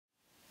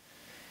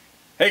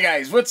Hey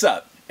guys, what's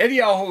up? Eddie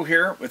Aho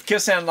here with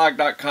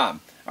KissAnalog.com.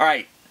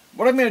 Alright,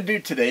 what I'm going to do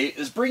today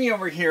is bring you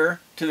over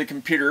here to the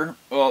computer,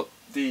 well,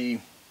 the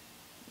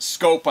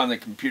scope on the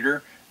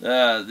computer,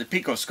 the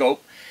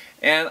picoscope,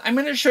 and I'm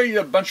going to show you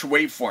a bunch of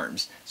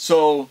waveforms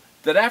so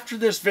that after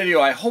this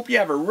video I hope you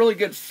have a really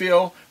good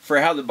feel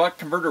for how the buck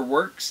converter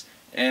works.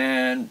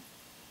 And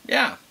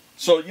yeah,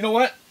 so you know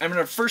what? I'm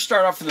going to first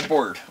start off with the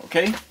board,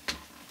 okay?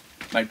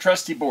 My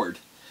trusty board.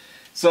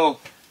 So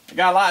I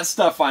got a lot of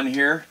stuff on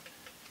here.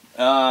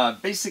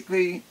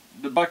 Basically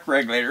the buck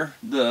regulator,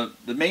 the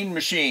main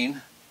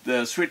machine,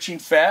 the switching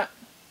FET,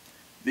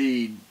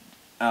 the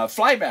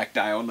flyback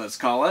diode, let's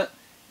call it,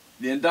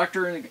 the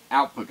inductor and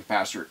output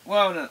capacitor,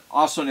 well,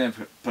 also an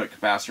input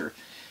capacitor,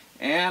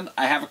 and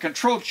I have a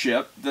control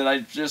chip that I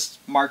just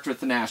marked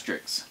with an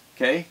asterisk.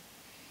 Okay,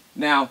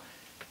 now,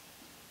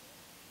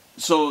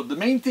 so the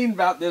main thing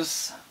about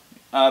this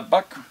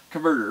buck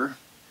converter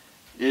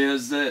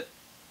is that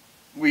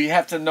we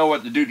have to know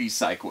what the duty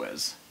cycle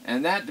is.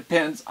 And that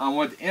depends on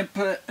what the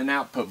input and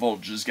output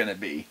voltage is going to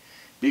be.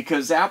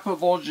 Because the output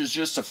voltage is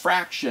just a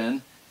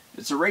fraction,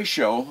 it's a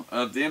ratio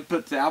of the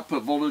input to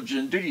output voltage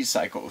and duty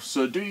cycle.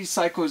 So duty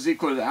cycle is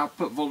equal to the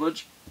output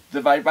voltage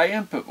divided by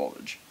input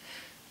voltage.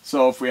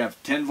 So if we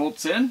have 10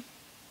 volts in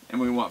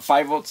and we want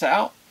 5 volts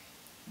out,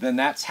 then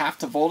that's half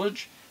the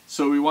voltage.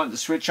 So we want the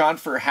switch on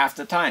for half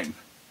the time.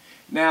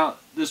 Now,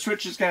 the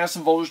switch is going to have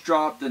some voltage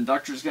drop, the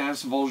inductor is going to have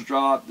some voltage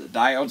drop, the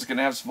diode is going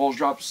to have some voltage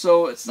drop.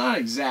 So it's not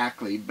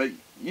exactly, but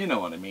you know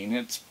what I mean.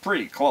 It's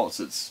pretty close.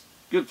 It's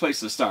a good place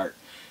to start.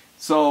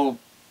 So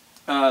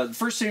the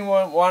first thing we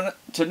want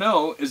to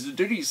know is the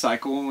duty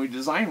cycle when we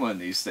design one of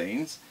these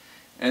things.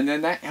 And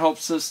then that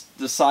helps us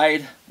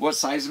decide what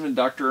size of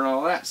inductor and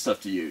all that stuff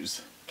to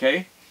use.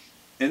 Okay?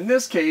 In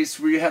this case,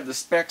 we have the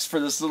specs for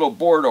this little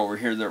board over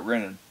here that we're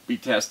going to be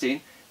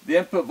testing. The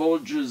input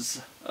voltage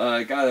is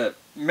got a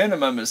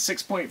minimum is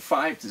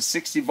 6.5 to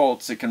 60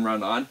 volts it can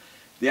run on.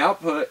 The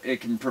output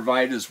it can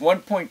provide is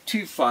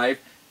 1.25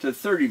 to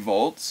 30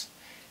 volts.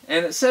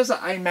 And it says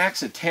I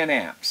max at 10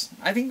 amps.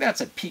 I think that's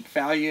a peak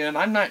value, and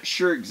I'm not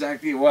sure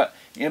exactly what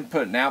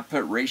input and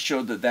output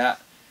ratio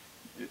that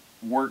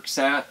works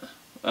at.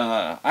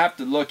 I have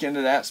to look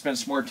into that, spend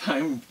some more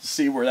time to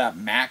see where that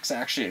max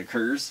actually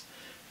occurs.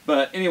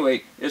 But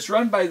anyway, it's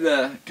run by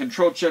the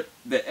control chip,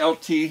 the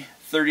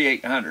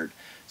LT3800.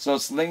 So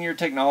it's Linear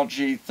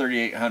Technology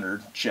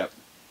 3800 chip.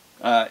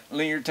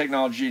 Linear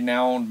Technology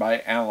now owned by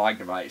Analog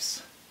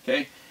Device.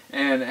 Okay,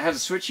 and it has a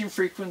switching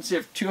frequency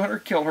of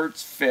 200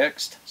 kilohertz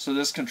fixed. So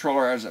this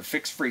controller has a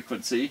fixed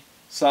frequency.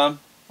 Some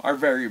are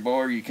variable,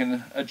 or you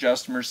can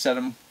adjust them or set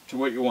them to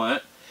what you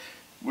want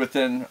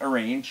within a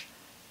range.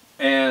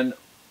 And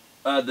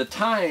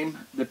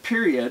the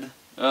period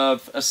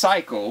of a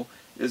cycle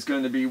is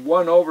going to be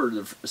 1 over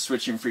the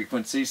switching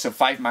frequency, so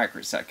 5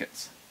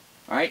 microseconds.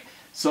 All right,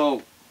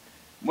 so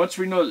once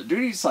we know what the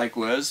duty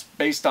cycle is,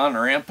 based on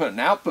our input and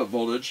output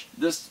voltage,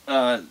 the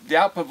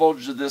output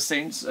voltage of this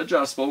thing's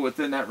adjustable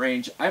within that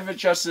range. I've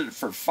adjusted it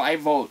for 5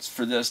 volts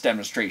for this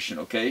demonstration,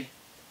 okay?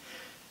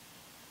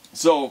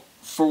 So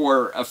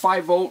for a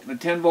 5 volt and a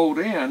 10 volt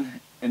in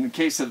the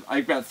case of,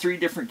 I've got 3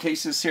 different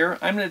cases here.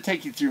 I'm going to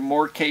take you through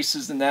more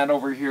cases than that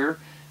over here,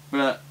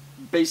 but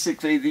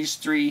basically these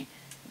 3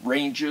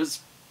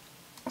 ranges.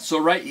 So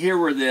right here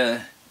where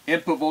the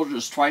input voltage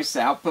is twice the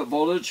output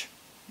voltage,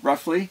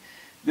 roughly,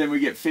 then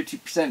we get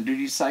 50%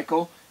 duty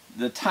cycle.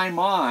 The time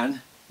on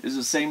is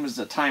the same as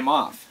the time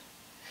off.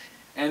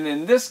 And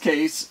in this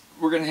case,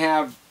 we're going to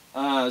have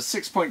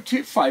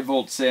 6.25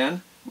 volts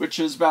in, which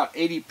is about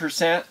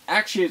 80%.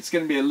 Actually, it's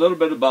going to be a little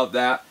bit above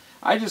that.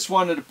 I just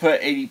wanted to put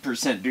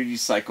 80% duty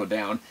cycle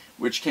down,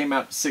 which came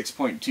out to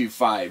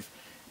 6.25.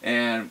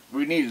 And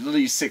we need at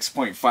least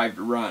 6.5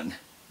 to run.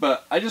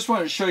 But I just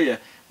wanted to show you,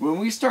 when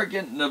we start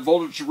getting the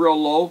voltage real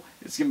low,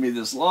 it's going to be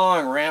this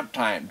long ramp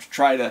time to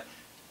try to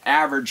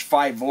average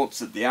 5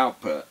 volts at the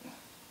output,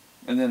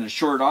 and then a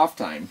short off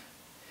time.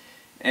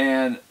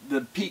 And the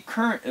peak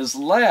current is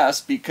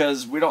less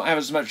because we don't have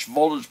as much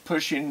voltage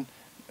pushing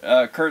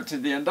current to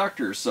the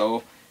inductor,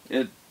 so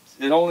it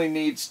only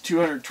needs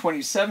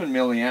 227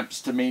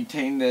 milliamps to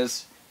maintain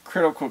this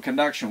critical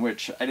conduction,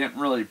 which I didn't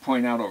really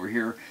point out over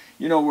here.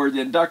 You know, where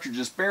the inductor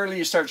just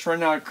barely starts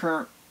running out of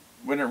current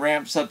when it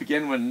ramps up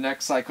again when the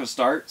next cycle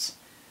starts.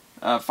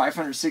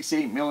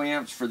 568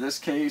 milliamps for this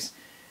case,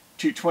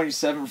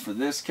 227 for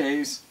this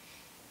case.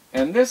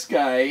 And this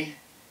guy,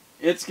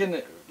 it's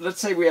gonna, let's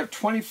say we have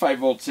 25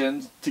 volts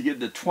in to get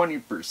the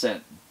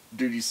 20%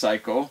 duty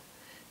cycle,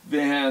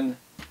 then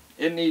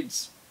it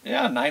needs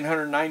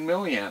 909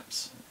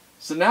 milliamps.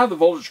 So now the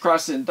voltage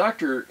across the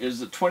inductor is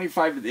the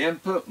 25 at the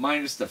input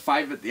minus the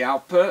 5 at the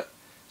output.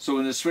 So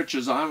when the switch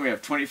is on, we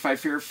have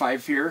 25 here,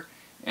 5 here,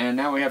 and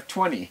now we have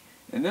 20.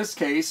 In this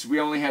case, we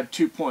only had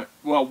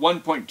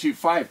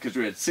 1.25 because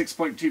we had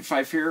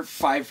 6.25 here,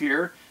 5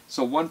 here.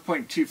 So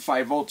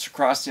 1.25 volts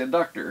across the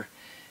inductor.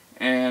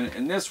 And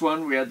in this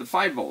one, we had the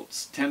 5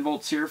 volts. 10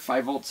 volts here,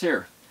 5 volts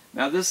here.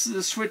 Now this is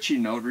the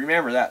switching node.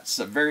 Remember, that's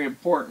a very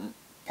important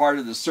part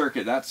of the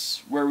circuit.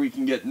 That's where we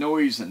can get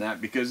noise in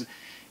that, because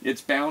it's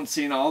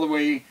bouncing all the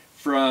way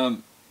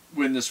from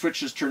when the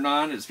switch is turned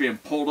on, it's being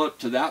pulled up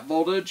to that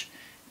voltage,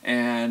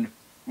 and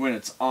when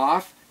it's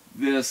off,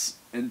 this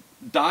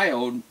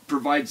diode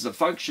provides the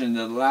function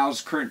that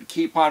allows current to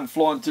keep on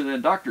flowing to the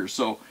inductor.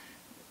 So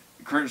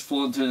current's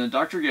flowing to the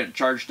inductor, getting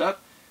charged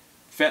up,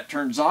 FET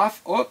turns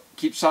off, oh,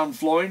 keeps on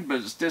flowing, but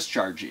it's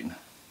discharging.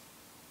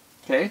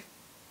 Okay,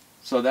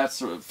 so that's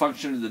the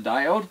function of the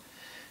diode.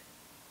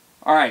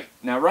 Alright,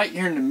 now right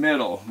here in the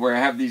middle where I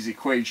have these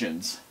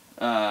equations,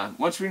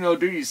 once we know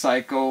duty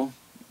cycle,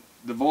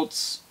 the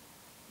volts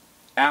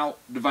out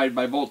divided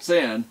by volts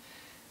in,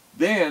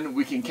 then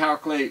we can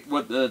calculate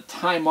what the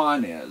time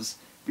on is,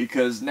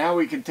 because now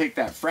we can take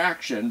that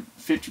fraction,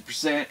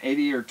 50%,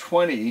 80, or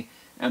 20,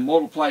 and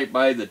multiply it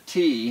by the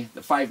t,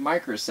 the 5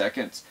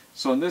 microseconds.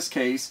 So in this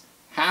case,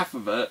 half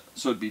of it,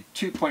 so it'd be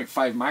 2.5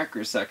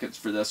 microseconds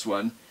for this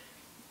one.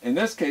 In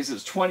this case,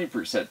 it's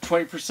 20%.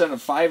 20%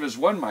 of 5 is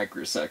 1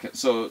 microsecond.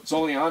 So it's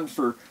only on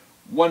for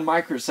 1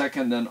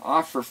 microsecond, then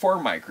off for 4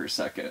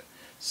 microseconds.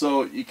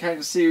 So you kind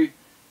of see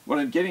what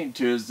I'm getting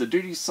to is the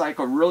duty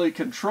cycle really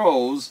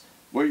controls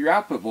what your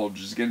output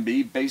voltage is going to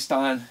be based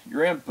on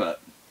your input.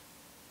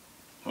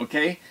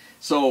 Okay,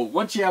 so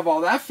once you have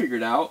all that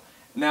figured out,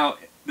 now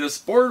this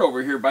board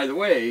over here, by the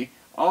way,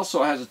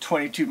 also has a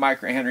 22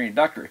 microhenry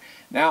inductor.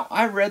 Now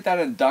I read that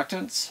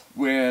inductance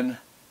when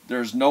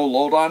there's no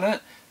load on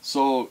it,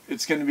 so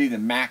it's going to be the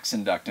max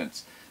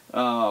inductance.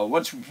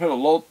 Once we put a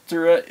load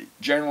through it,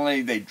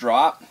 generally they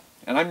drop,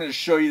 and I'm going to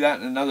show you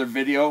that in another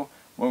video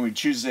when we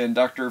choose the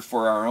inductor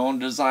for our own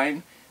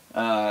design,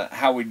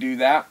 how we do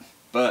that.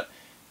 But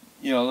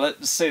you know,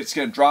 let's say it's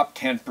going to drop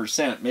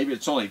 10%. Maybe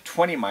it's only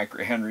 20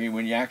 microhenry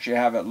when you actually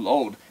have it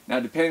load.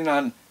 Now, depending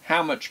on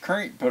how much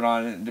current you put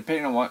on it, and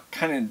depending on what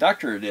kind of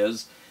inductor it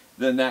is,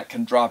 then that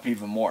can drop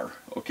even more,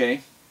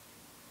 okay?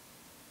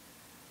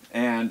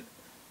 And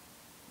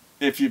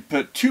if you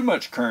put too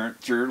much current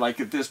through,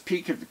 like at this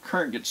peak, if the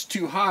current gets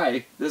too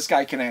high, this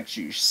guy can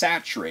actually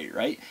saturate,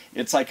 right?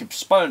 It's like a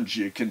sponge.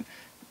 You can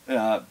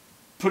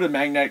put a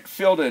magnetic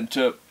field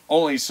into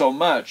only so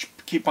much,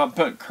 keep on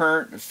putting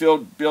current, the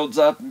field builds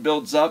up and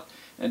builds up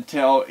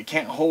until it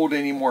can't hold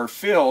any more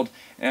field,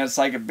 and it's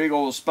like a big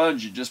old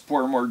sponge. You just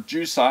pour more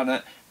juice on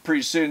it,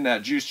 pretty soon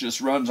that juice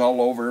just runs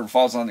all over and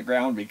falls on the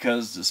ground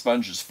because the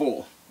sponge is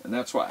full. And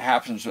that's what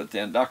happens with the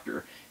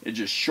inductor. It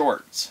just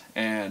shorts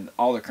and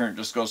all the current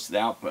just goes to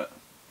the output.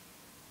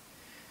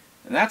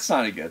 And that's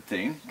not a good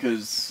thing,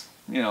 because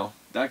you know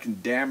that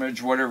can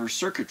damage whatever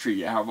circuitry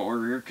you have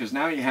over here, because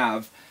now you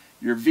have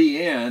your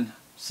VN,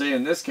 say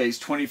in this case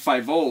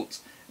 25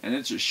 volts, and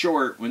it's a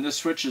short. When this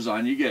switch is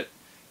on, you get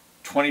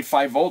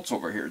 25 volts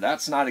over here.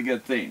 That's not a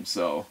good thing.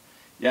 So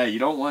yeah, you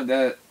don't want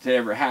that to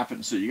ever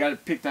happen. So you got to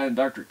pick that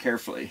inductor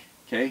carefully.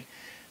 Okay.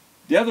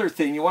 The other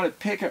thing, you want to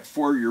pick it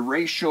for your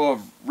ratio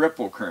of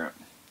ripple current.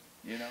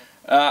 You know,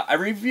 I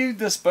reviewed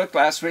this book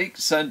last week,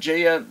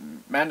 Sanjaya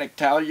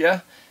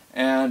Maniktala,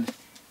 and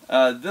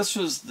this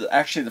was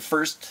actually the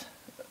first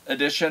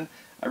edition.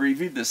 I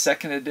reviewed the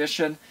second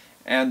edition,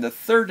 and the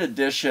third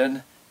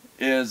edition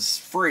is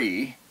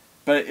free,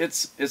 but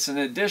it's an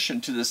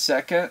addition to the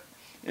second.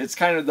 It's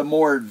kind of the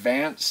more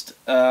advanced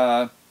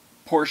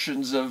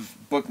portions of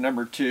book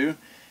number 2.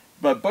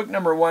 But book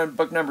number 1,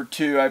 book number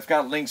 2, I've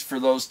got links for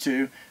those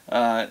two.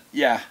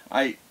 Yeah,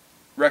 I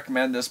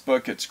recommend this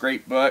book. It's a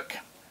great book.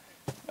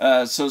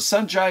 So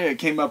Sanjaya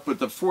came up with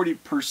the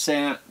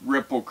 40%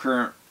 ripple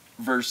current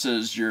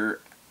versus your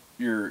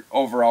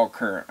overall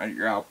current at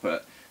your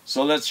output.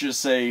 So let's just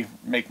say,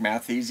 make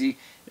math easy.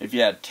 If you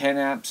had 10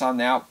 amps on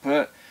the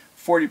output,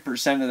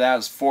 40% of that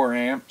is 4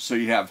 amps. So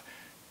you have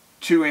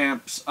 2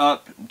 amps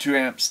up and 2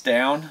 amps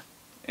down,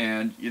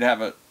 and you'd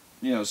have a,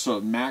 you know,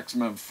 so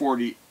maximum of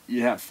 40.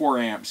 You have 4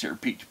 amps here,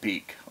 peak to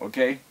peak.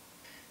 Okay.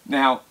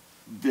 Now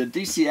the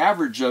DC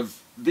average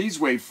of these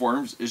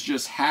waveforms is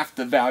just half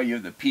the value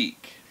of the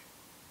peak.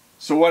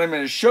 So what I'm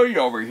going to show you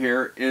over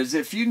here is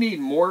if you need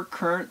more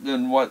current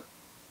than what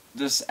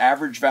this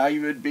average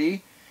value would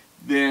be,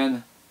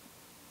 then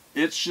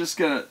it's just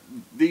going to,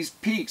 these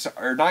peaks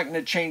are not going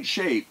to change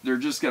shape. They're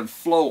just going to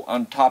float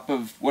on top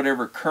of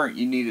whatever current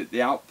you need at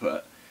the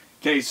output.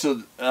 Okay,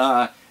 so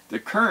the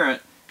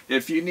current,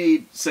 if you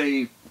need,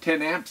 say,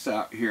 10 amps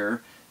out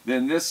here,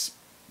 then this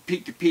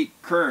peak-to-peak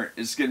current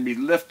is going to be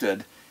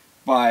lifted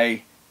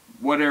by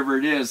whatever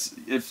it is.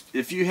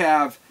 If you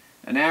have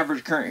an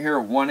average current here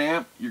of 1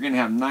 amp, you're going to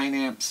have 9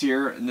 amps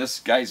here, and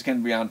this guy's going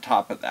to be on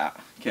top of that.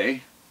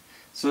 Okay,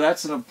 so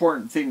that's an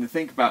important thing to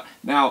think about.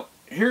 Now,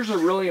 here's a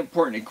really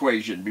important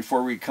equation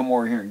before we come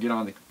over here and get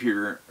on the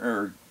computer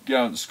or get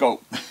on the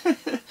scope.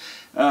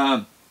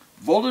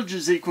 Voltage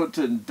is equal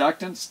to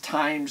inductance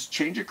times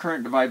change of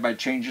current divided by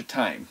change of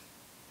time.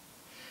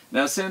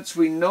 Now, since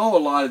we know a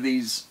lot of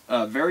these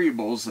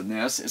variables in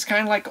this, it's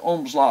kind of like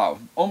Ohm's law.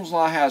 Ohm's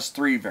law has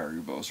 3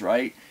 variables,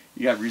 right?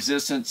 You got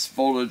resistance,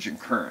 voltage, and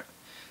current.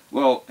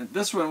 Well,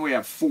 this one we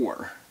have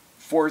 4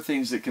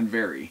 things that can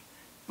vary.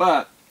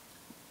 But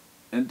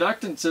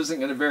inductance isn't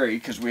going to vary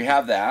because we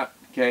have that,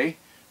 okay?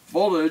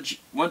 voltage,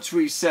 once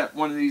we set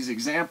one of these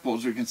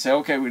examples, we can say,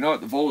 okay, we know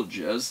what the voltage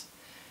is,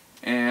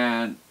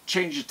 and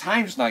change of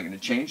time is not going to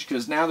change,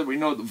 because now that we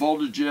know what the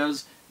voltage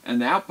is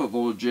and the output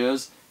voltage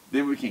is,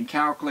 then we can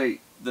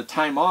calculate the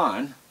time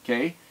on,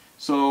 okay?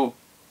 So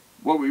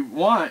what we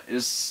want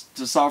is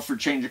to solve for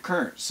change of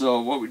current. So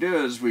what we do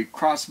is we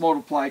cross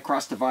multiply,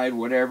 cross divide,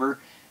 whatever.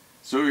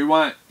 So we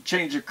want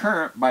change of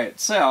current by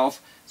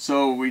itself,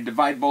 so we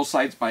divide both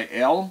sides by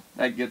L.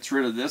 That gets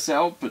rid of this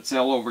L, puts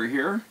L over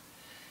here.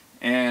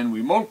 And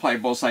we multiply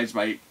both sides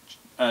by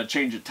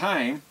change of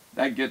time.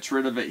 That gets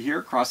rid of it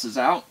here, crosses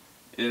out.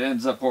 It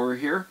ends up over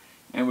here.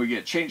 And we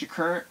get change of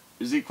current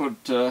is equal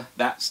to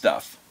that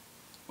stuff.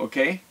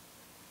 Okay?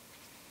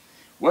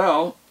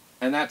 Well,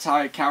 and that's how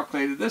I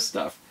calculated this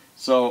stuff.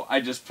 So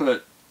I just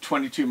put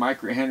 22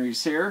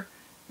 microhenries here.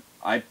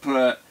 I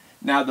put,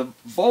 now the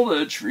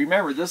voltage,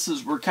 remember this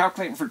is, we're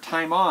calculating for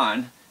time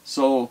on.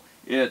 So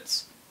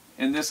it's,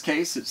 in this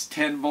case, it's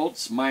 10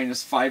 volts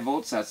minus 5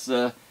 volts. That's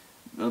the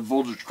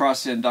voltage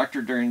across the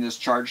inductor during this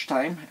charge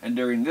time, and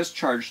during this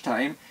charge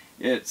time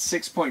it's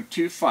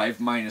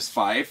 6.25 minus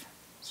 5,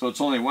 so it's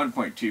only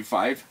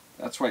 1.25.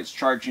 That's why it's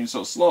charging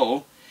so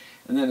slow.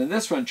 And then in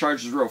this one, it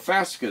charges real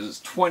fast because it's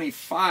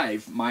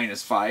 25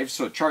 minus 5,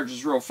 so it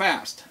charges real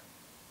fast.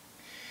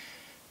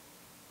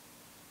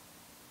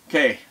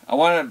 Okay, I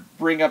want to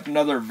bring up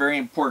another very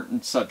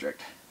important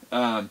subject.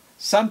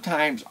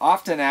 Sometimes,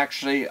 often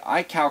actually,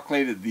 I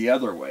calculate it the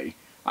other way.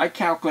 I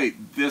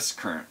calculate this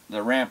current,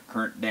 the ramp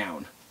current,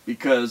 down,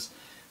 because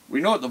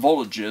we know what the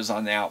voltage is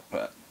on the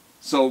output.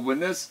 So when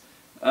this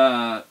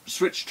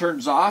switch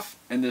turns off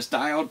and this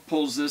diode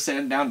pulls this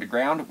end down to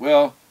ground,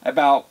 well,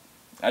 about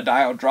a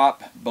diode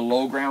drop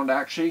below ground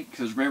actually,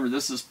 because remember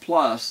this is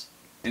plus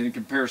in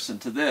comparison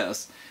to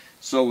this.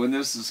 So when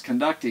this is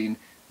conducting,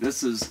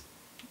 this is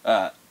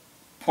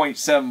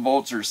 0.7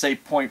 volts, or say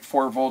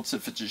 0.4 volts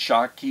if it's a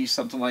Hioki,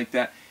 something like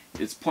that.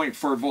 It's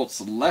 0.4 volts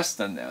less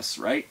than this,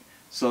 right?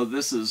 So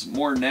this is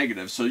more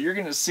negative. So you're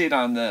going to see it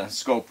on the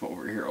scope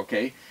over here,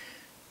 okay?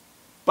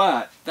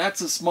 But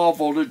that's a small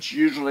voltage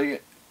usually.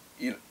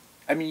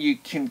 I mean, you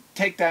can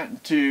take that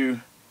into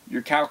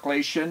your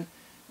calculation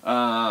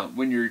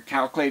when you're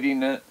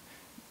calculating it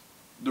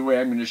the way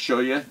I'm going to show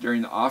you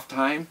during the off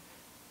time.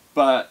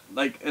 But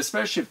like,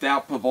 especially if the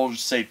output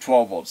voltage, say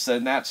 12 volts,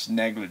 then that's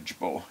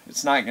negligible.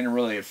 It's not going to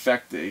really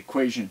affect the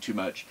equation too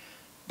much.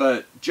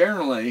 But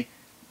generally,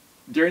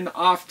 during the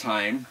off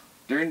time,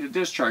 during the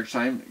discharge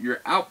time,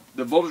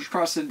 the voltage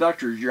across the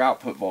inductor is your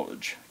output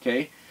voltage,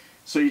 okay?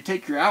 So you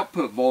take your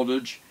output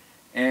voltage,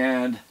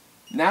 and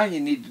now you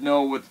need to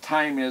know what the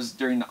time is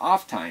during the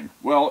off time.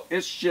 Well,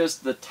 it's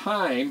just the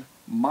time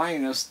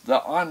minus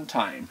the on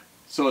time.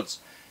 So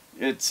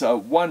it's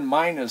 1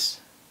 minus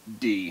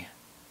D,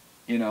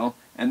 you know,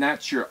 and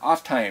that's your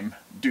off time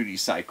duty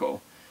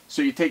cycle.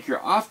 So you take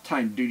your off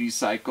time duty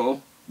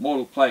cycle,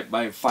 multiply it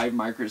by 5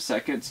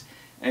 microseconds,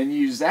 and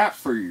use that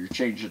for your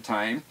change of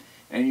time,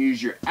 and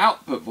use your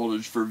output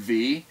voltage for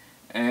V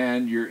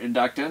and your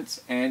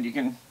inductance, and you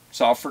can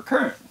solve for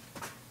current.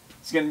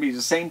 It's going to be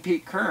the same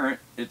peak current,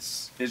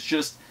 it's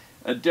just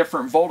a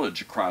different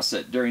voltage across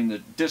it during the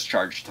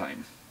discharge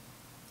time.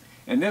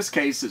 In this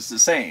case it's the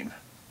same,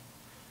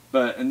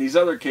 but in these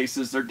other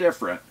cases they're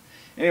different.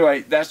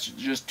 Anyway, that's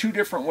just two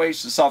different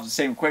ways to solve the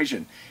same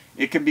equation.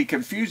 It can be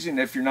confusing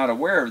if you're not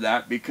aware of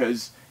that,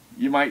 because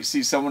you might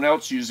see someone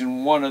else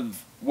using one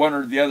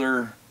or the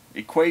other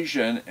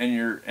equation,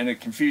 and it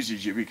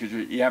confuses you because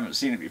you haven't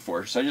seen it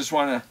before. So I just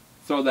want to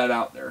throw that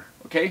out there,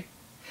 okay?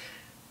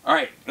 All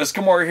right, let's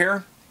come over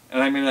here,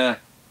 and I'm going to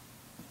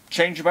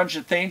change a bunch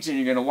of things, and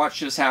you're going to watch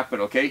this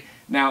happen, okay?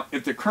 Now,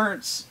 if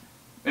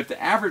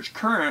the average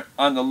current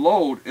on the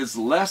load is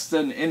less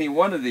than any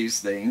one of these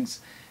things,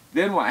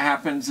 then what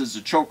happens is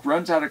the choke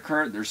runs out of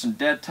current, there's some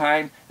dead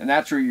time, and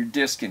that's where you're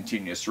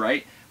discontinuous,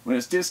 right? When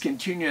it's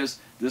discontinuous,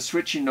 the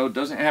switching node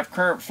doesn't have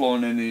current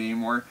flowing in it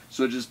anymore,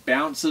 so it just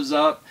bounces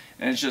up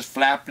and it's just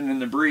flapping in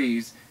the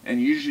breeze,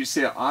 and you usually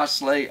see it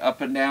oscillate up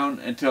and down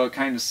until it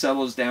kind of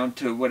settles down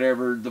to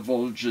whatever the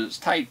voltage it's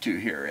tied to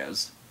here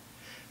is.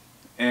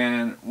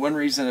 And one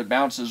reason it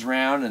bounces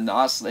around and the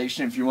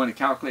oscillation, if you want to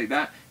calculate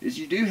that, is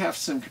you do have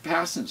some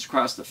capacitance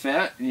across the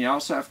FET, and you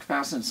also have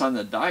capacitance on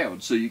the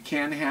diode, so you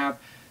can have,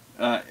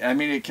 I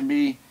mean, it can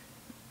be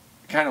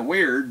kind of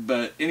weird,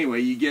 but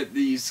anyway, you get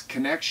these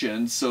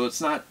connections, so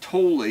it's not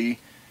totally,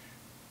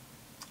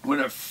 when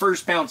it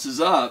first bounces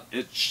up,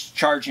 it's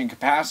charging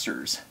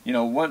capacitors, you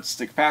know, once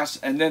the capacitor,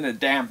 and then it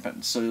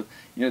dampens, so, you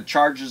know,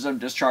 charges them,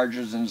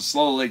 discharges, and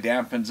slowly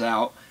dampens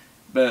out,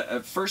 but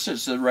at first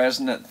it's a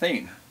resonant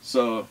thing,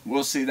 so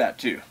we'll see that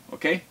too,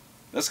 okay?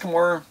 Let's come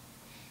over,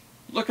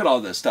 look at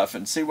all this stuff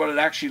and see what it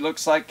actually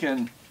looks like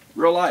in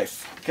real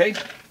life, okay?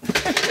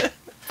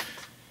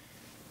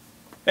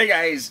 Hey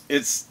guys,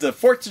 it's the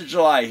 4th of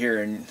July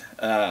here in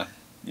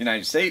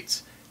United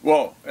States.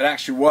 Well, it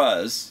actually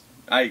was.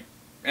 I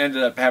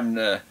ended up having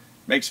to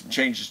make some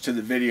changes to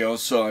the video,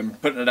 so I'm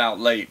putting it out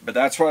late. But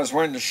that's why I was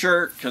wearing the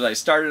shirt, because I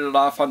started it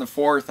off on the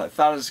 4th. I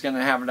thought I was going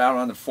to have it out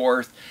on the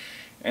 4th,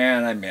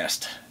 and I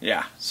missed.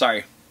 Yeah,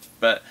 sorry.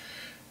 But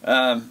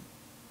But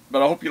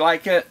I hope you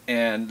like it,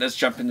 and let's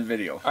jump in the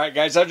video. Alright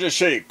guys, I'll just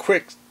show you a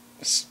quick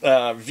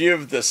view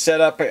of the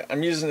setup.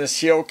 I'm using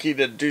this Hioki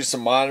to do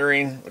some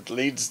monitoring with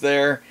leads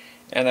there,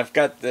 and I've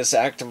got this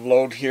active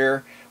load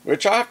here,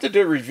 which I'll have to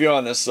do a review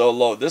on this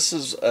load. This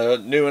is a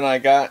new one I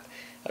got.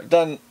 I've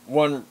done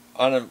one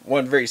on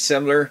one very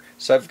similar,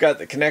 so I've got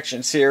the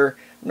connections here.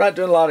 I'm not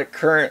doing a lot of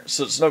current,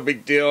 so it's no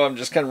big deal. I'm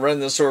just kind of running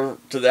this over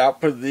to the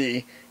output of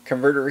the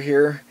converter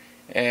here,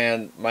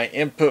 and my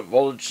input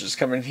voltage is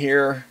coming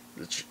here.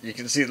 You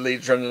can see the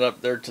leads running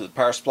up there to the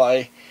power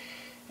supply,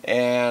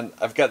 and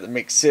I've got the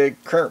mixed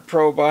sig current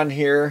probe on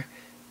here,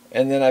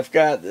 and then I've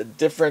got the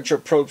differential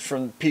probes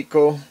from the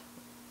Pico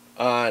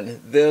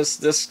on this.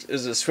 This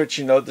is a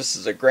switching node. This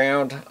is a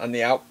ground on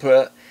the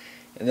output,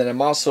 and then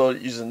I'm also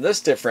using this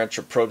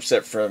differential probe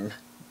set from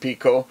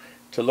Pico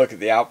to look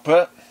at the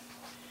output.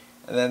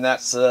 And then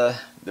that's the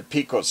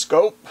Pico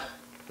scope.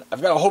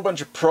 I've got a whole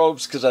bunch of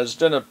probes because I was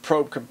doing a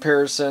probe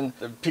comparison,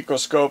 the Pico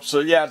scope. So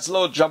yeah, it's a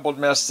little jumbled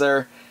mess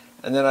there.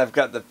 And then I've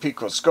got the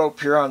Pico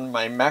scope here on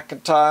my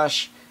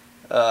Macintosh.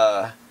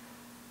 I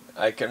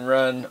can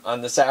run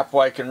on this Apple.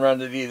 I can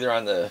run it either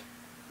on the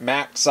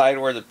Mac side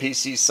or the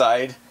PC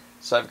side.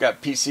 So I've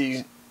got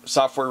PC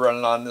software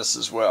running on this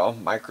as well,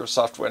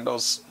 Microsoft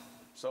Windows.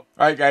 So,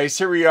 alright guys,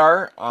 here we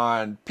are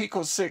on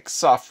Pico 6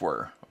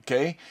 software.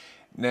 Okay,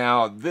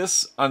 now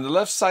this on the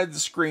left side of the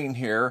screen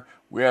here,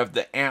 we have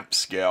the amp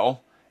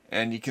scale,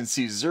 and you can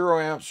see 0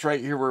 amps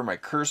right here where my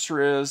cursor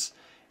is,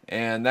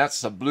 and that's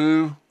the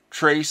blue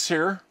trace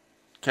here.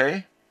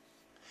 Okay,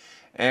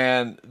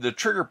 and the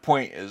trigger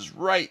point is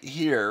right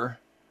here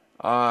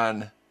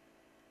on,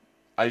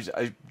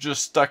 I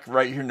just stuck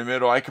right here in the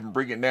middle. I can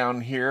bring it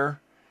down here,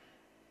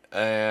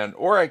 and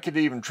or I could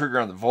even trigger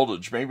on the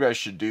voltage. Maybe I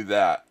should do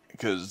that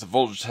because the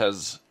voltage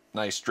has a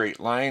nice straight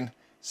line.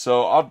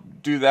 So I'll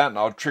do that, and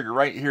I'll trigger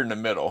right here in the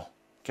middle.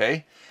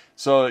 Okay,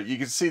 so you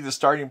can see the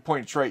starting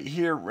point's right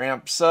here,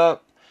 ramps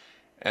up,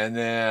 and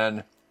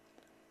then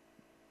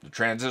the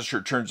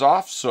transistor turns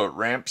off, so it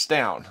ramps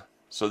down.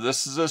 So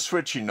this is a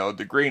switching node,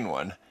 the green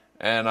one,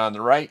 and on the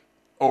right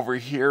over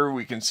here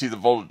we can see the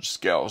voltage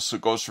scale. So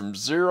it goes from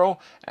 0,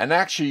 and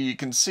actually you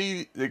can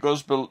see it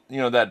goes below, you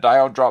know, that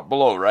dial drop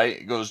below, right?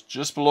 It goes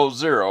just below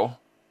 0.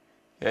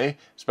 Okay,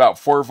 it's about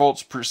 4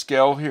 volts per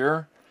scale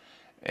here,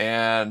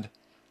 and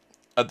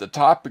at the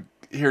top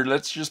here,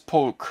 let's just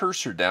pull a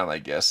cursor down, I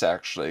guess,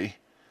 actually.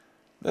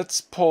 Let's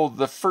pull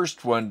the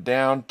first one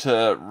down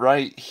to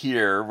right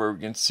here where we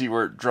can see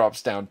where it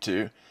drops down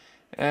to.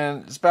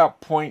 And it's about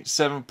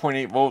 0.7,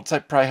 0.8 volts. I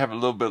probably have a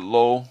little bit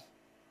low.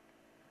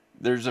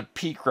 There's a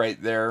peak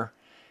right there.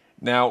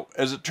 Now,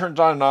 as it turns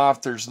on and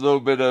off, there's a little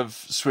bit of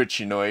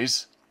switching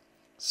noise.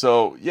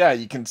 So, yeah,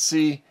 you can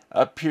see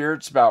up here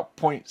it's about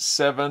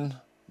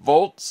 0.7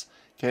 volts.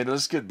 Okay,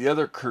 let's get the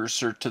other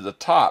cursor to the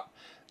top.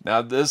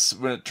 Now this,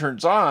 when it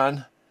turns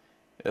on,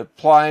 it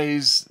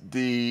applies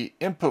the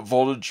input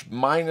voltage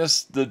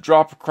minus the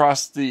drop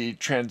across the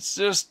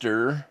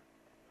transistor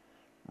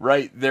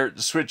right there at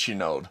the switching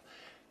node.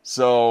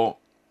 So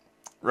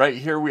right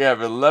here we have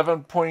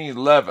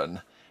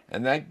 11.11,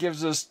 and that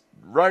gives us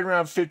right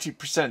around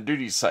 50%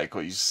 duty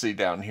cycle. You see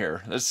down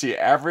here. Let's see,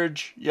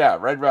 average, yeah,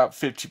 right about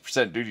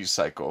 50% duty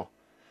cycle.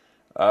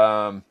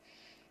 And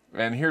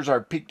here's our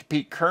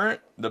peak-to-peak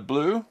current, the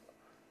blue.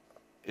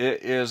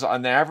 It is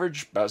on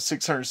average about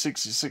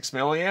 666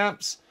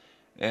 milliamps,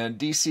 and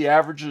DC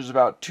average is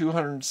about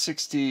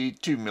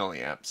 262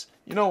 milliamps.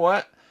 You know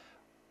what?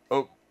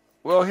 Oh,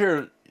 well,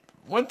 here,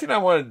 one thing I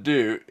want to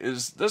do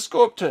is let's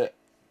go up to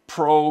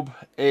probe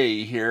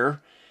A here.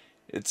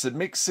 It's a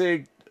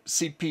Mixig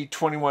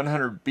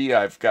CP2100B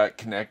I've got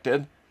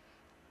connected,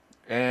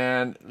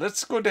 and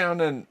let's go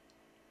down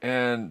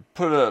and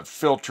put a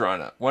filter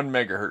on it, 1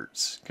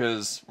 megahertz,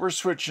 because we're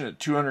switching at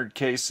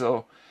 200K,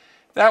 so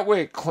that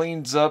way it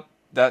cleans up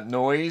that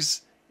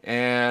noise,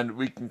 and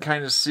we can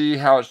kind of see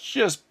how it's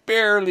just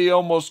barely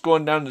almost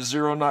going down to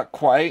 0, not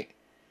quite.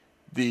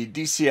 The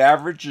DC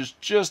average is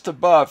just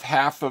above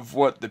half of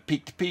what the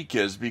peak to peak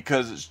is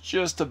because it's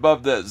just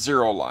above that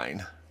 0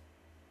 line.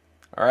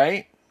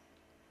 Alright?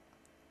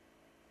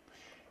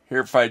 Here,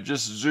 if I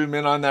just zoom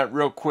in on that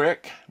real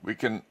quick, we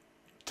can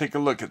take a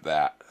look at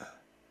that.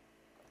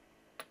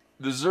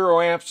 The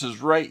 0 amps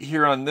is right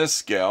here on this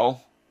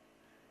scale.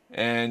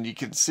 And you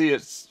can see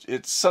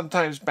it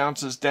sometimes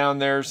bounces down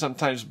there,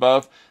 sometimes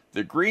above.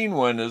 The green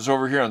one is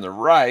over here on the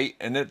right,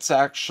 and it's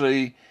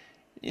actually,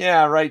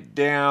 yeah, right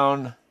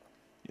down,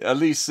 at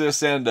least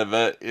this end of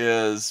it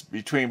is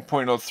between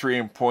 0.03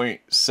 and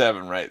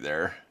 0.7 right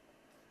there.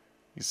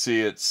 You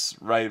see it's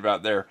right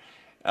about there.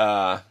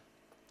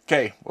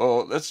 Okay,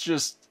 well, let's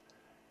just,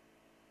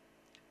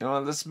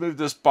 let's move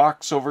this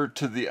box over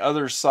to the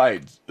other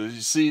side.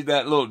 You see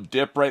that little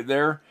dip right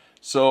there?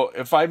 So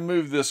if I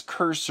move this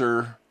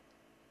cursor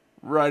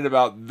right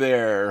about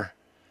there,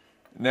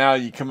 now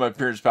you come up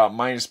here, it's about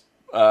minus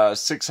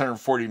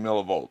 640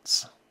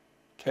 millivolts.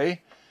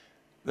 Okay,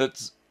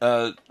 let's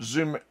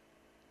zoom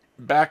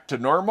back to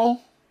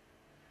normal.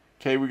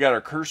 Okay, we got our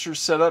cursor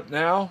set up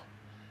now,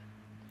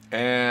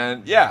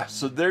 And yeah,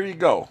 so there you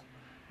go.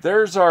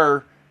 There's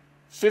our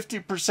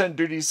 50%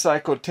 duty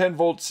cycle, 10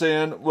 volts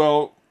in,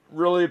 well,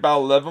 really about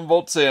 11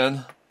 volts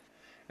in.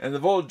 And the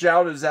voltage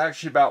out is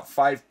actually about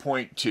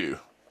 5.2.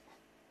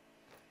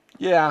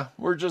 Yeah,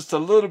 we're just a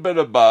little bit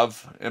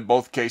above in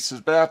both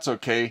cases, but that's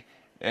okay.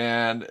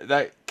 And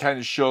that kind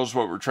of shows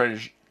what we're trying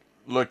to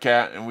look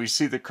at, and we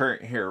see the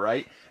current here,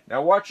 right?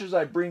 Now watch as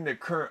I bring the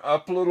current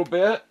up a little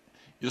bit.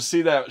 You'll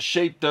see that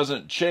shape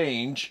doesn't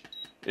change.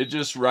 It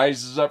just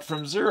rises up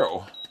from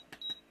 0.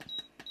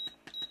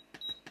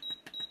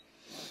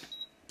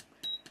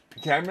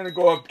 Okay, I'm going to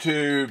go up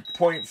to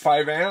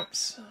 0.5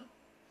 amps.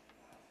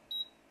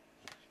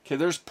 Okay,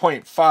 there's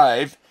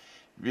 0.5. If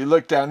you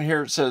look down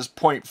here, it says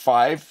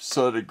 0.5,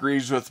 so it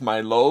agrees with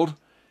my load.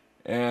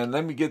 And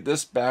let me get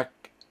this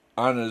back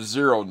on a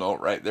 0 note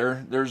right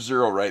there. There's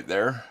 0 right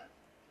there.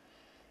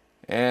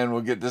 And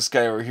we'll get this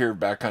guy over here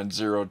back on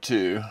 0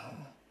 too.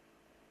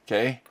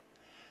 Okay,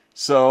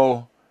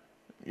 so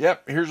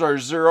yep, here's our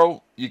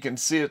 0. You can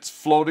see it's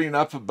floating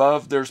up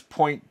above. There's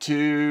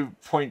 0.2,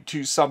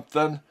 0.2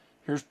 something.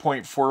 Here's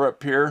 0.4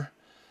 up here.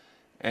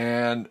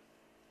 And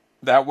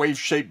that wave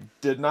shape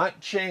did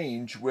not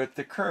change with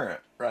the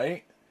current,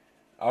 right?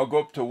 I'll go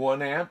up to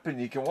 1 amp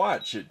and you can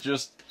watch. It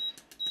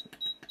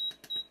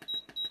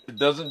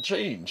doesn't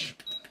change.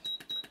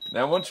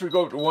 Now once we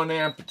go up to 1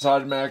 amp, it's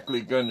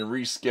automatically going to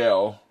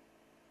rescale.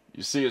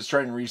 You see it's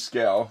trying to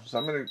rescale. So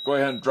I'm going to go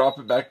ahead and drop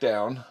it back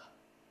down.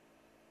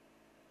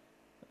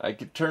 I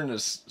could turn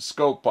this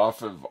scope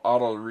off of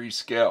auto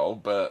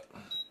rescale, but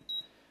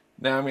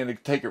now I'm going to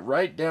take it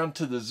right down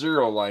to the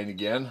 0 line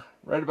again,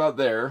 right about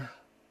there.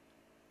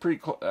 Pretty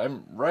close.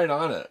 I'm right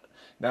on it.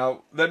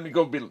 Now let me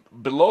go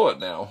below it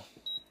now.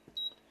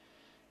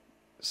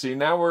 See,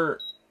 now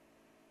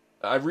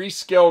I've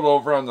rescaled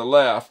over on the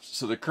left,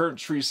 so the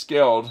current's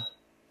rescaled.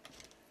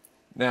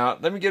 Now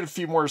let me get a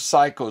few more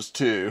cycles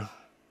too.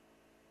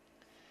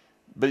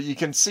 But you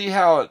can see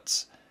how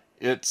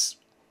there's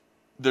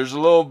a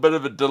little bit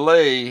of a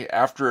delay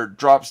after it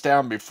drops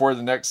down before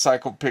the next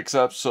cycle picks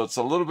up, so it's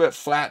a little bit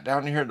flat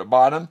down here at the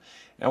bottom.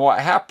 And what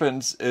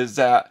happens is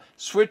that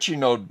switching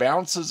node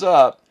bounces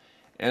up,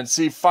 and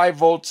see 5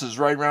 volts is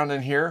right around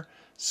in here,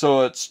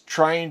 so it's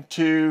trying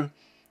to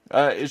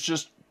it's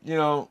just, you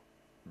know,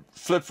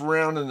 flip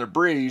around in the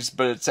breeze,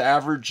 but it's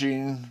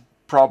averaging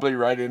probably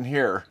right in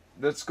here.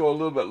 Let's go a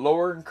little bit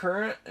lower in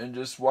current and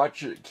just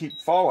watch it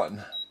keep falling.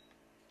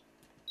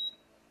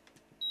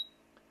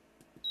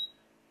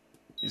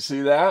 You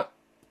see that?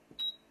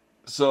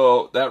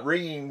 So that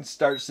ringing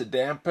starts to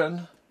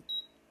dampen.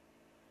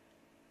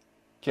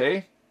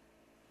 Okay.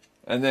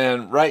 And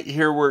then right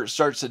here where it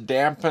starts to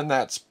dampen,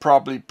 that's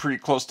probably pretty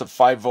close to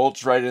 5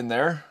 volts right in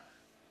there.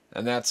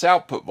 And that's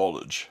output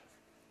voltage.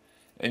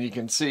 And you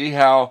can see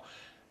how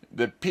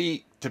the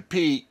peak to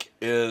peak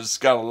is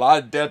got a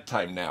lot of dead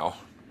time now.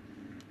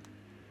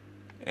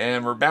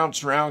 And we're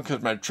bouncing around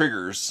because my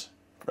trigger's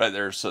right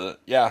there. So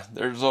yeah,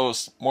 there's a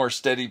more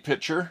steady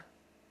picture.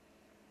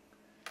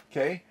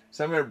 Okay,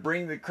 so I'm going to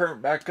bring the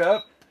current back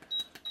up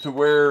to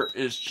where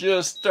it's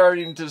just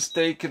starting to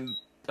stay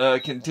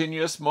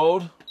continuous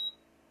mode.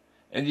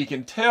 And you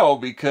can tell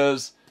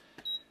because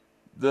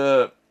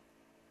now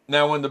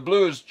when the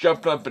blue is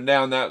jumping up and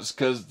down, that's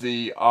because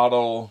the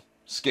auto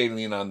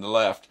scaling on the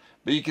left.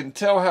 But you can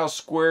tell how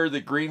square the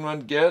green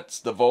one gets,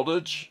 the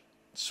voltage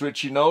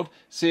switching node.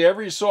 See,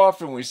 every so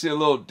often we see a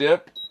little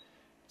dip.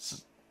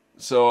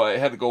 So I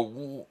had to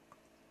go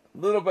a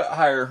little bit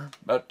higher,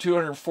 about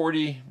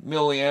 240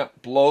 milliamp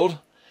load,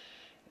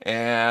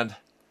 and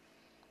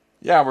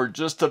yeah, we're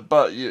just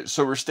about,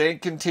 so we're staying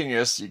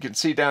continuous. You can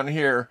see down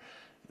here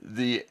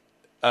the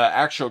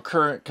actual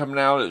current coming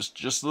out is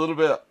just a little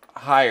bit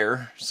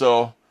higher.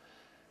 So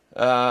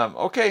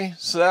okay,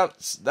 so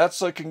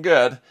that's looking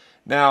good.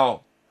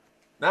 Now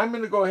I'm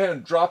going to go ahead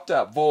and drop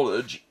that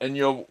voltage, and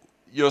you'll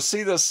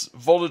see this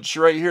voltage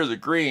right here, the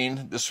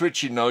green, the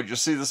switching node. You'll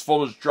see this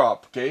voltage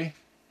drop. Okay,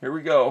 here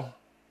we go.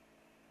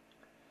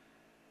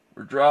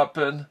 We're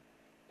dropping,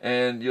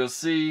 and you'll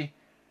see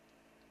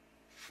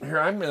here,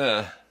 I'm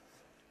gonna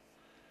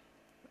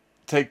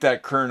take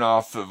that current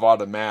off of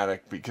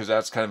automatic because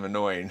that's kind of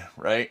annoying,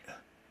 right?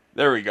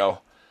 There we go.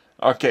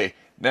 Okay,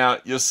 now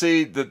you'll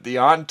see that the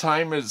on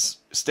time is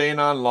staying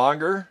on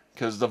longer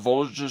because the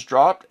voltage has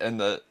dropped, and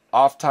the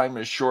off time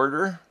is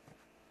shorter.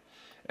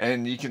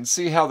 And you can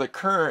see how the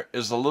current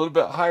is a little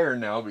bit higher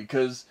now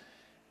because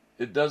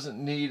it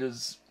doesn't need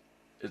it's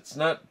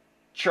not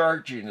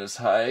charging as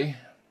high.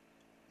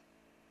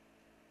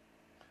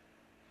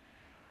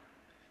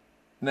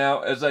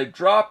 Now, as I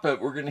drop it,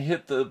 we're going to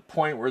hit the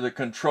point where the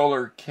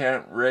controller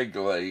can't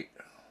regulate.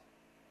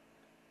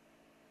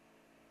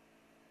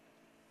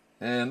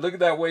 And look at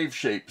that wave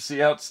shape. See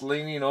how it's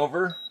leaning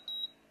over?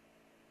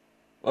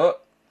 Oh,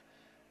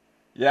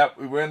 yeah,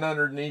 we went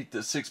underneath the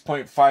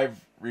 6.5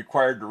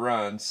 required to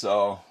run,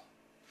 so.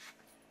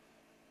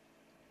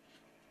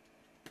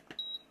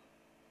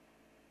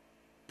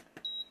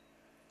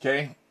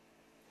 Okay,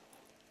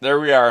 there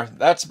we are.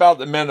 That's about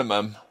the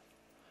minimum.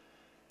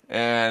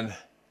 And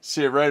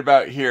see it right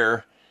about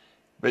here.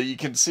 But you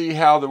can see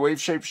how the wave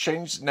shape's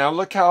changed. Now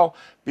look how,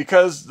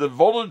 because the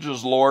voltage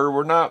is lower,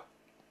 we're not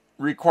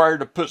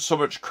required to put so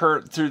much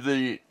current through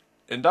the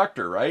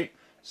inductor, right?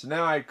 So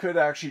now I could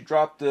actually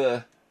drop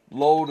the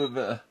load of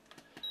the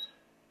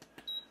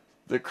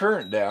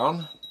current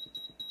down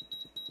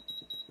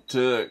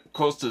to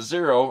close to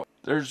 0.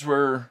 There's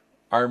where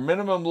our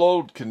minimum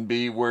load can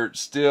be, where it's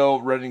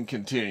still running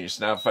continuous.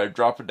 Now if I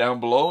drop it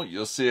down below,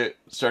 you'll see it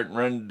starting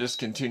running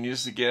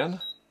discontinuous again.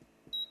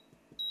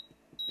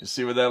 You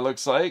see what that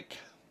looks like?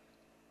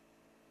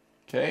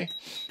 Okay.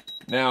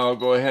 Now I'll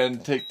go ahead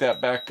and take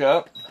that back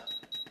up.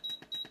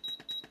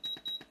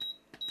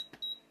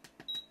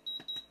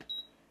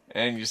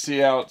 And you see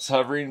how it's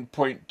hovering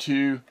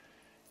 0.2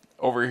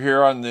 over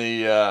here on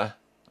the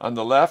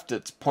left.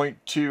 It's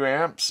 0.2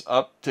 amps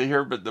up to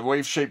here, but the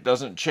wave shape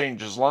doesn't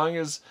change as long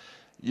as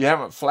you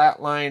haven't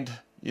flatlined.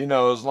 You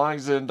know, as long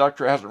as the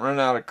inductor hasn't run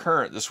out of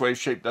current, this wave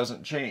shape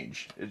doesn't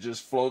change. It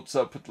just floats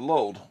up with the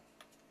load.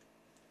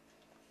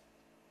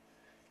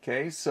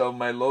 Okay, so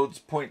my load's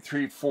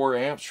 0.34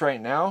 amps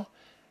right now,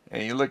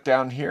 and you look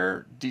down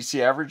here, DC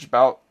average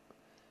about,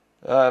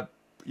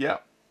 yeah,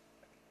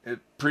 it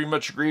pretty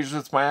much agrees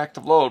with my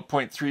active load,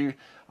 0.3.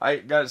 I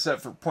got it set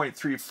for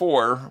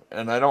 0.34,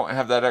 and I don't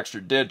have that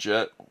extra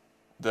digit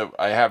that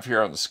I have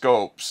here on the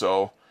scope,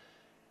 so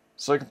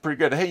it's looking pretty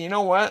good. Hey, you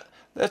know what?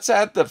 Let's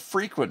add the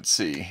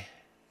frequency.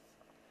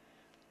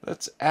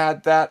 Let's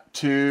add that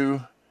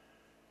to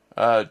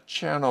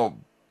channel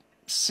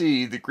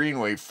C, the green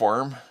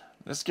waveform.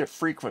 Let's get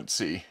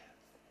frequency.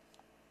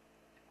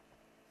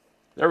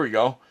 There we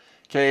go.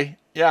 Okay,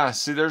 yeah,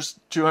 see there's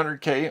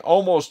 200K,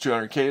 almost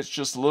 200K. It's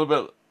just a little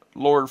bit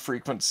lower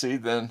frequency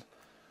than,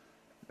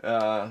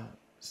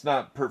 it's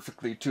not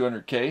perfectly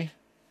 200K.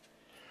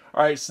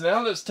 Alright, so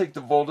now let's take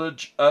the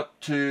voltage up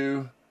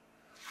to,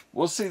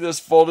 we'll see this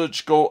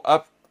voltage go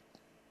up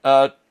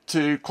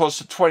to close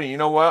to 20. You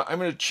know what? I'm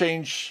going to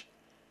change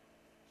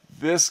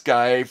this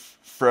guy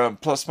from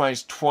plus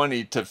minus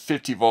 20 to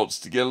 50 volts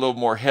to get a little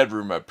more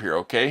headroom up here,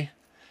 okay?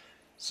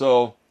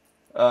 So,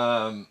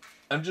 I'm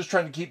just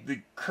trying to keep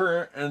the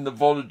current and the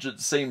voltage at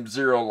the same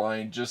 0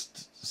 line,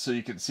 just so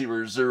you can see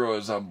where 0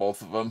 is on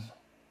both of them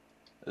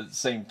at the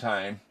same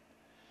time.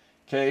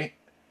 Okay.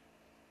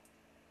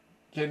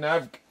 Okay,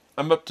 now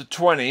I'm up to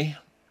 20.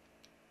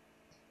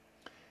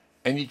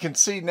 And you can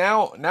see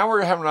now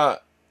we're having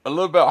a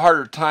little bit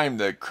harder time.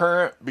 The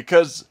current,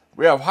 because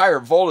we have higher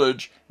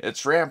voltage,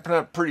 it's ramping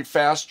up pretty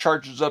fast,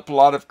 charges up a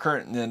lot of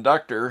current in the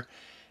inductor,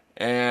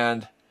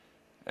 and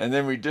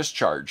then we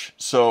discharge.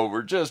 So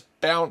we're just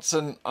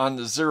bouncing on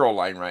the 0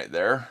 line right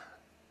there.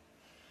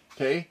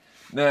 Okay,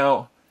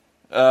 now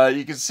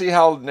you can see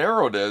how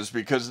narrow it is,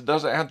 because it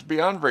doesn't have to be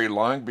on very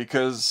long,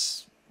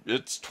 because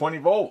it's 20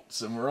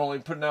 volts and we're only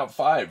putting out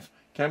 5.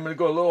 Okay, I'm going to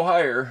go a little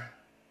higher.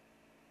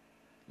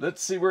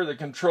 Let's see where the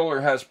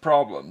controller has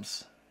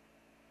problems.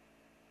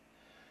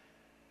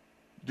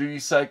 Duty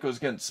cycle is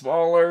getting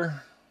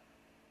smaller.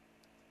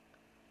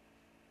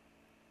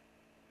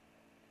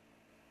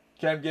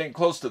 Okay, I'm getting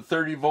close to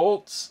 30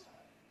 volts.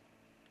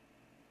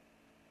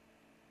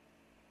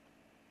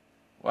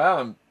 Wow,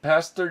 I'm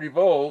past 30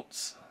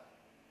 volts.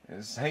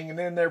 It's hanging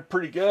in there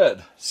pretty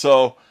good.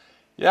 So,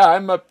 yeah,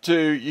 I'm up to,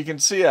 you can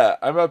see it,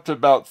 I'm up to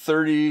about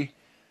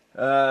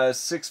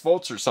 36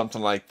 volts or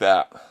something like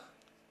that.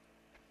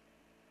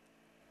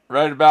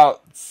 Right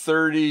about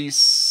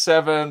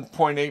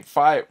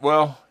 37.85.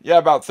 Well, yeah,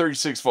 about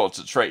 36 volts.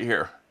 It's right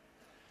here.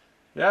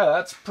 Yeah,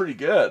 that's pretty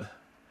good.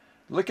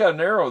 Look how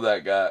narrow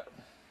that got.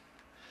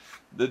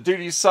 The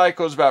duty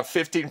cycle is about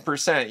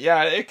 15%.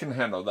 Yeah, it can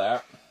handle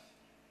that.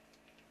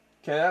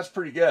 Okay, that's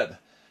pretty good.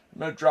 I'm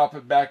going to drop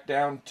it back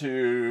down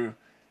to,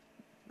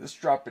 let's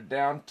drop it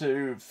down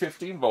to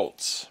 15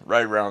 volts,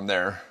 right around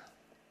there.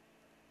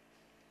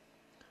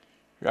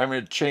 I'm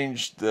going to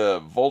change the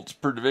volts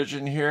per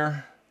division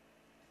here.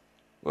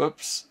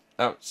 Whoops,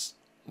 that's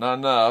not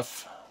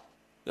enough.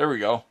 There we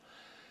go.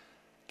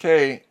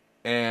 Okay,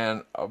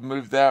 and I'll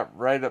move that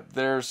right up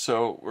there,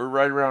 so we're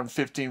right around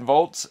 15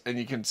 volts, and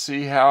you can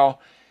see how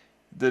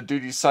the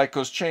duty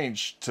cycle's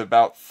changed to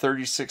about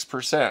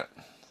 36%.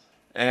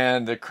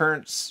 And the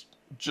current's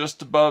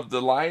just above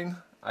the line.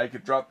 I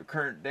could drop the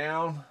current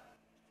down.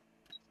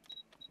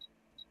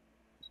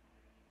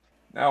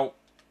 Now,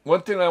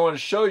 one thing I want to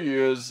show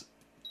you is,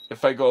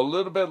 if I go a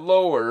little bit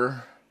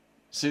lower,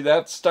 see,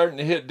 that's starting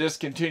to hit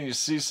discontinuous.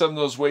 See, some of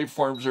those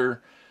waveforms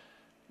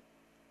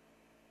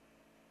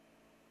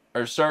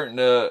are starting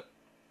to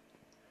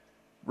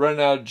run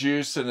out of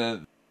juice,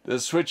 and the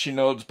switching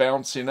node's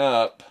bouncing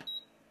up.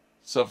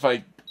 So if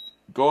I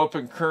go up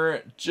in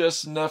current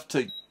just enough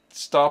to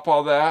stop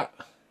all that.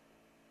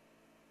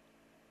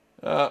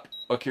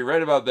 Okay,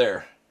 right about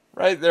there.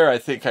 Right there, I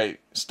think I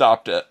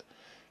stopped it.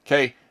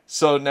 Okay,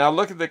 so now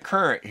look at the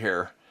current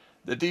here.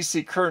 The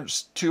DC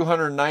current's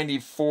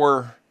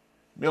 294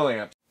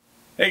 milliamps.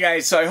 Hey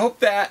guys, so I hope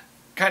that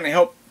kind of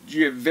helped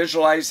you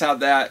visualize how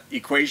that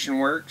equation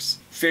works.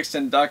 Fixed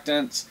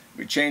inductance,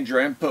 we change our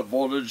input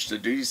voltage, the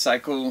duty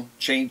cycle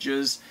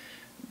changes,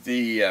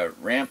 the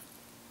ramp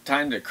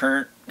time, the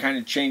current kind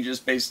of changes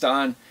based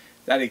on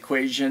that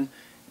equation.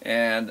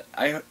 And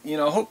I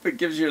hope it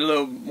gives you a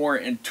little more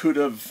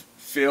intuitive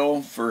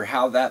feel for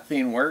how that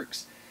thing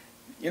works.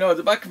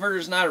 The buck converter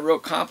is not a real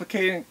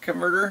complicated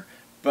converter,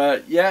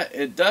 but yet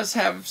it does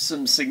have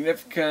some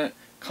significant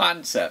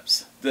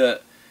concepts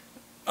that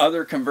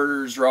other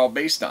converters are all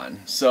based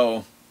on.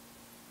 So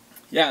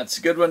yeah, it's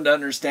a good one to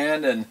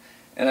understand, and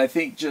I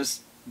think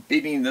just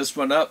beating this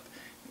one up,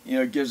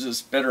 gives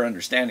us better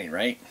understanding,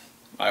 right?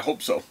 I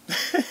hope so.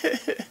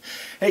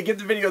 Hey, give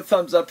the video a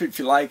thumbs up if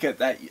you like it.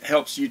 That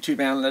helps YouTube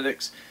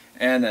analytics.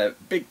 And a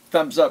big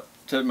thumbs up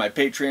to my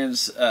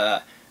patrons.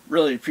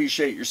 Really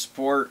appreciate your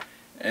support.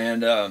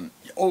 And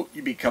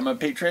you become a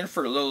patron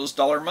for as little as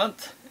 $1 a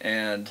month.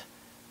 And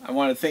I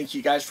want to thank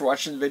you guys for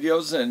watching the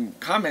videos and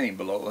commenting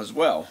below as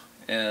well,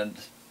 and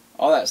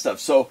all that stuff.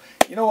 So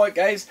you know what,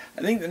 guys,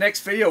 I think the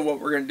next video what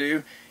we're going to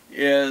do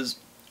is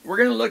we're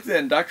going to look at the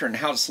inductor and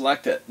how to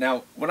select it.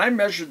 Now, when I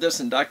measured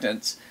this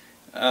inductance,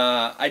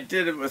 I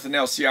did it with an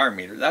LCR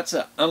meter. That's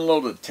an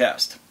unloaded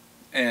test.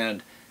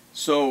 And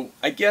so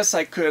I guess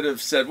I could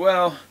have said,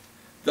 well,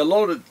 the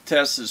loaded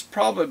test is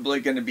probably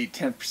going to be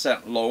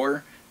 10%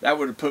 lower. That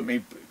would have put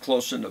me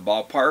closer in the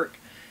ballpark.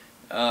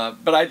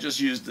 But I just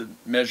used the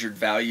measured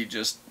value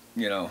just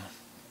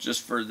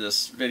for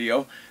this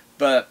video.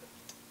 But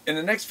in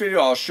the next video,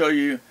 I'll show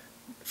you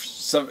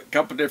a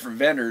couple different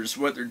vendors,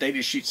 what their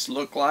data sheets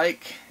look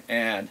like,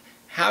 and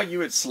how you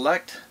would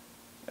select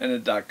an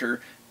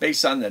inductor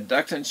based on the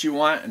inductance you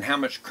want and how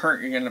much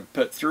current you're going to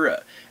put through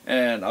it.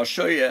 And I'll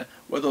show you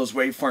what those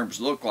waveforms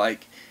look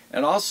like,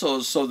 and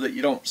also so that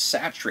you don't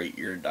saturate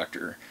your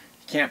inductor.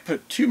 You can't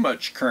put too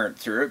much current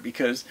through it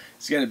because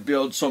it's going to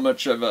build so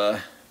much of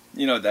a,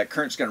 that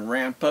current's going to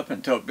ramp up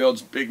until it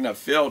builds big enough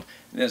field,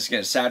 and then it's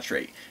going to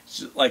saturate.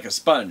 It's like a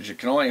sponge. It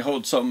can only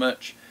hold so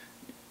much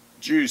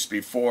juice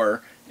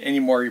before any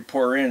more you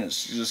pour in,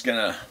 it's just going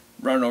to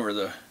run over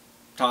the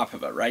top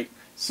of it, right?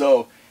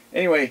 So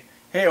anyway,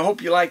 hey, I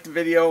hope you liked the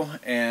video,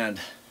 and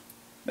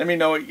let me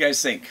know what you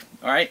guys think.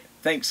 Alright,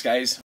 thanks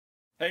guys.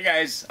 Hey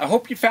guys, I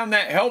hope you found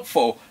that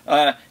helpful.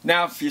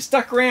 Now if you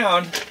stuck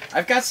around,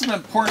 I've got some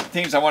important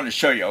things I want to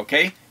show you,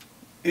 okay?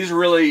 These are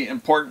really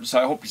important, so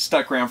I hope you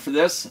stuck around for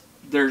this.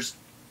 There's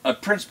a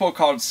principle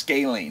called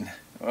scaling.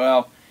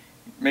 Well,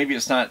 maybe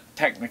it's not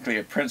technically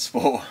a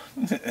principle.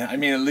 I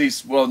mean, at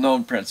least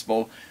well-known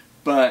principle,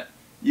 but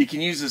you can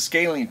use the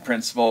scaling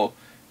principle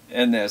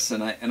in this,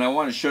 and I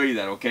want to show you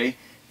that, okay?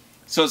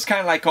 So it's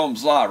kind of like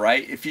Ohm's law,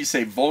 right? If you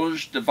say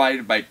voltage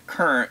divided by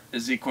current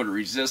is equal to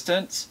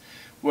resistance,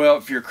 well,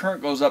 if your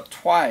current goes up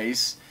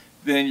twice,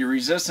 then your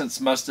resistance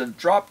must have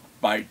dropped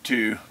by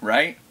 2,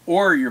 right?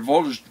 Or your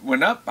voltage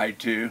went up by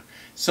 2.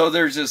 So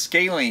there's a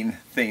scaling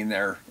thing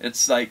there.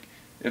 It's like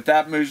if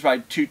that moves by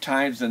 2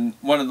 times, then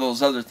one of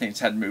those other things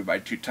had to move by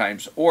 2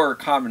 times, or a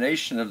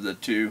combination of the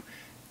two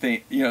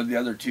the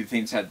other two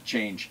things had to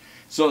change.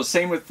 So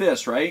same with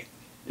this, right?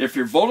 If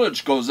your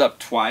voltage goes up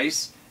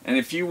twice, and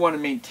if you want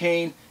to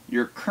maintain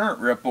your current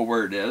ripple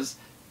where it is,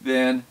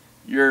 then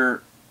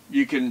you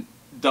can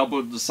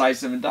double the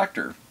size of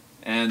inductor,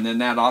 and then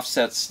that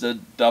offsets the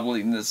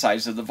doubling the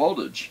size of the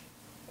voltage.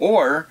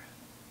 Or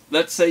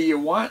let's say you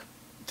want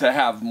to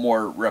have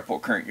more ripple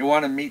current. You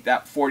want to meet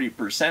that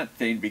 40%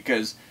 thing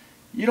because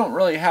you don't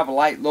really have a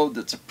light load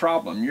that's a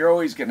problem. You're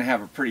always going to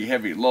have a pretty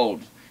heavy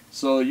load.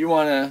 So you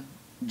want to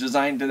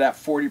design to that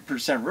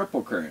 40%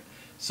 ripple current.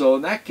 So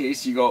in that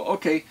case, you go,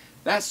 okay,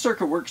 that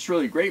circuit works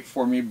really great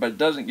for me, but it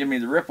doesn't give me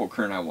the ripple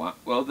current I want.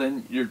 Well,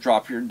 then you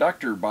drop your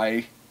inductor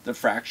by the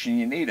fraction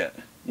you need it,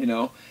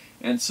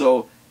 And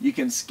so you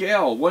can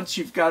scale, once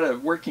you've got a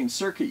working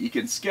circuit, you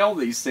can scale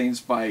these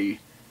things by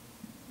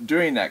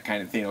doing that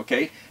kind of thing,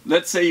 okay?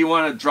 Let's say you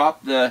want to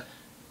drop the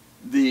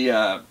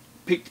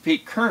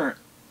peak-to-peak current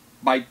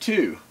by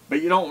 2,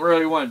 but you don't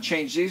really want to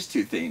change these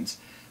two things.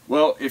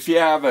 Well, if you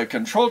have a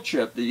control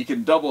chip that you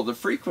can double the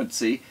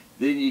frequency,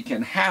 then you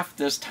can half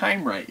this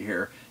time right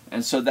here.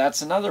 And so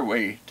that's another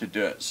way to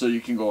do it. So you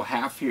can go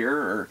half here,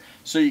 or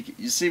so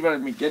you see what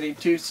I'm getting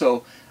to?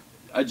 So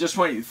I just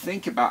want you to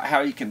think about how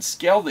you can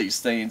scale these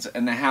things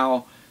and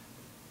how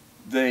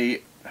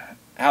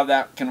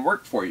that can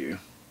work for you.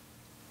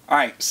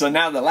 Alright, so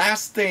now the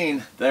last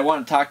thing that I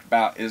want to talk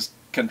about is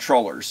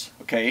controllers,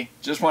 okay?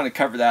 Just want to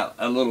cover that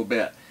a little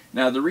bit.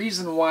 Now the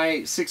reason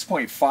why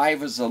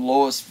 6.5 is the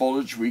lowest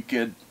voltage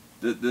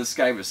this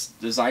guy was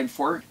designed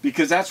for,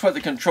 because that's what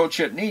the control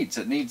chip needs.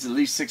 It needs at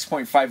least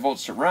 6.5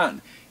 volts to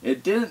run.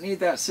 It didn't need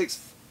that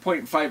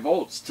 6.5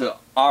 volts to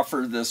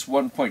offer this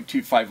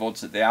 1.25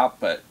 volts at the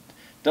output.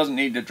 It doesn't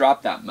need to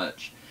drop that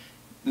much.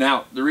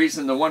 Now the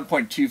reason the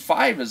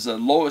 1.25 is the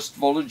lowest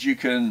voltage you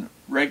can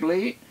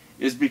regulate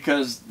is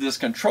because this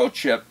control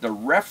chip, the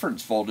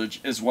reference voltage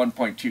is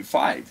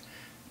 1.25.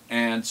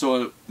 And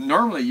so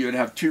normally you would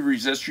have 2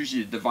 resistors,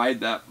 you divide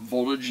that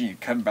voltage and you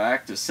come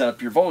back to set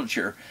up your voltage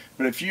here.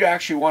 But if you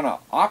actually want to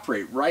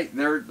operate right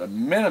there at the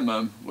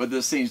minimum what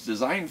this thing's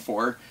designed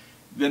for,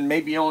 then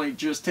maybe only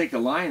just take a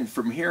line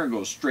from here and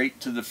go straight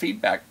to the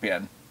feedback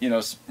pin.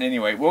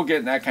 Anyway, we'll get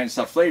in that kind of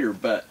stuff later,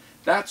 but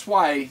that's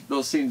why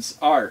those things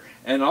are.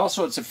 And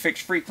also it's a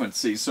fixed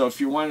frequency, so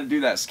if you want to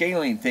do that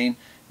scaling thing,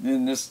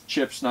 then this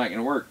chip's not going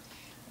to work.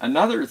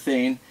 Another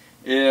thing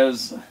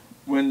is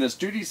when this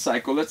duty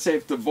cycle, let's say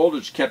if the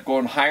voltage kept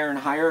going higher and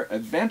higher,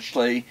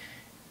 eventually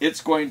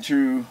it's going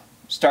to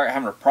start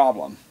having a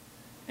problem.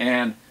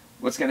 And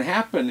what's going to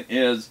happen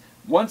is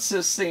once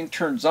this thing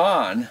turns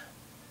on,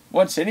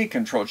 once any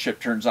control chip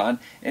turns on,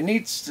 it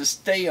needs to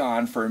stay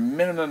on for a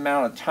minimum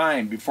amount of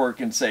time before it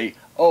can say,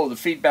 oh, the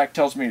feedback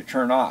tells me to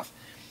turn off.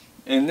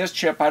 In this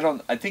chip,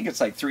 I think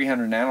it's like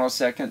 300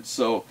 nanoseconds,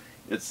 so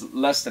it's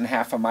less than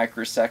half a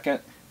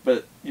microsecond.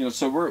 But you know,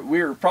 so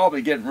we were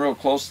probably getting real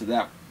close to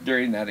that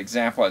during that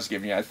example I was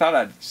giving you. I thought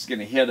I was going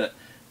to hit it,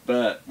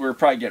 but we were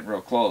probably getting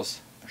real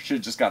close. Should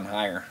have just gotten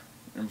higher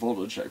in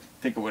voltage. I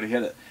think I would have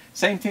hit it.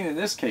 Same thing in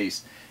this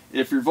case.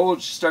 If your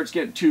voltage starts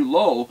getting too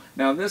low,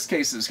 now in this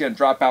case it's going to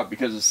drop out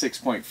because of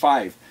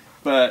 6.5.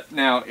 But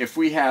now if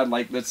we had,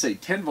 like, let's say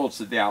 10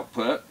 volts at the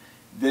output,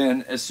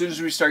 then as soon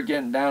as we start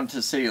getting down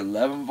to say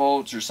 11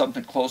 volts or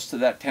something close to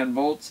that 10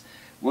 volts,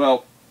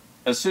 well,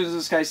 as soon as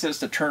this guy says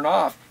to turn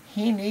off,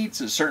 he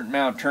needs a certain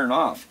amount of turn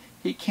off.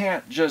 He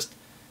can't just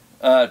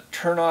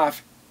turn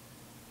off,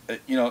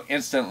 you know,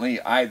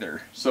 instantly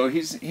either. So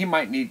he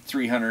might need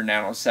 300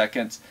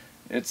 nanoseconds.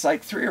 It's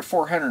like 300 or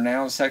 400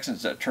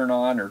 nanoseconds to turn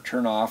on or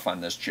turn off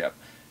on this chip.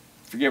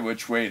 Forget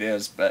which way it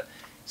is, but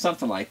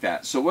something like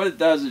that. So what it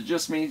does, it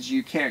just means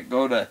you can't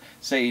go to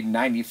say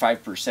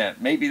 95%.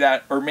 Maybe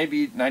that, or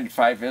maybe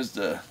 95 is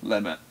the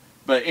limit.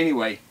 But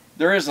anyway,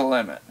 there is a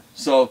limit.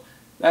 So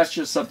that's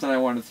just something I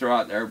want to throw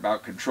out there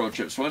about control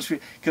chips.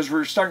 Because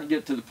we're starting to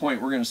get to the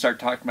point we're going to start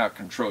talking about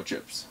control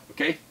chips.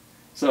 Okay?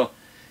 So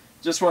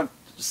just want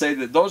to say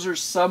that those are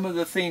some of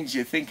the things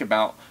you think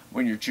about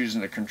when you're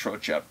choosing a control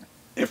chip.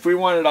 If we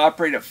wanted to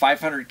operate at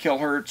 500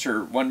 kilohertz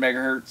or 1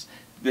 megahertz,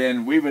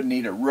 then we would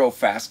need a real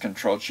fast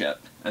control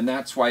chip. And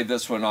that's why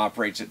this one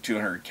operates at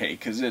 200K,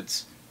 because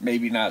it's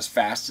maybe not as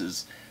fast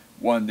as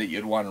one that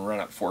you'd want to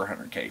run at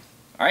 400K.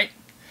 Alright?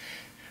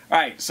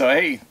 Alright, so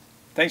hey,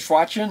 thanks for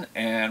watching,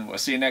 and we'll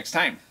see you next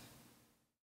time.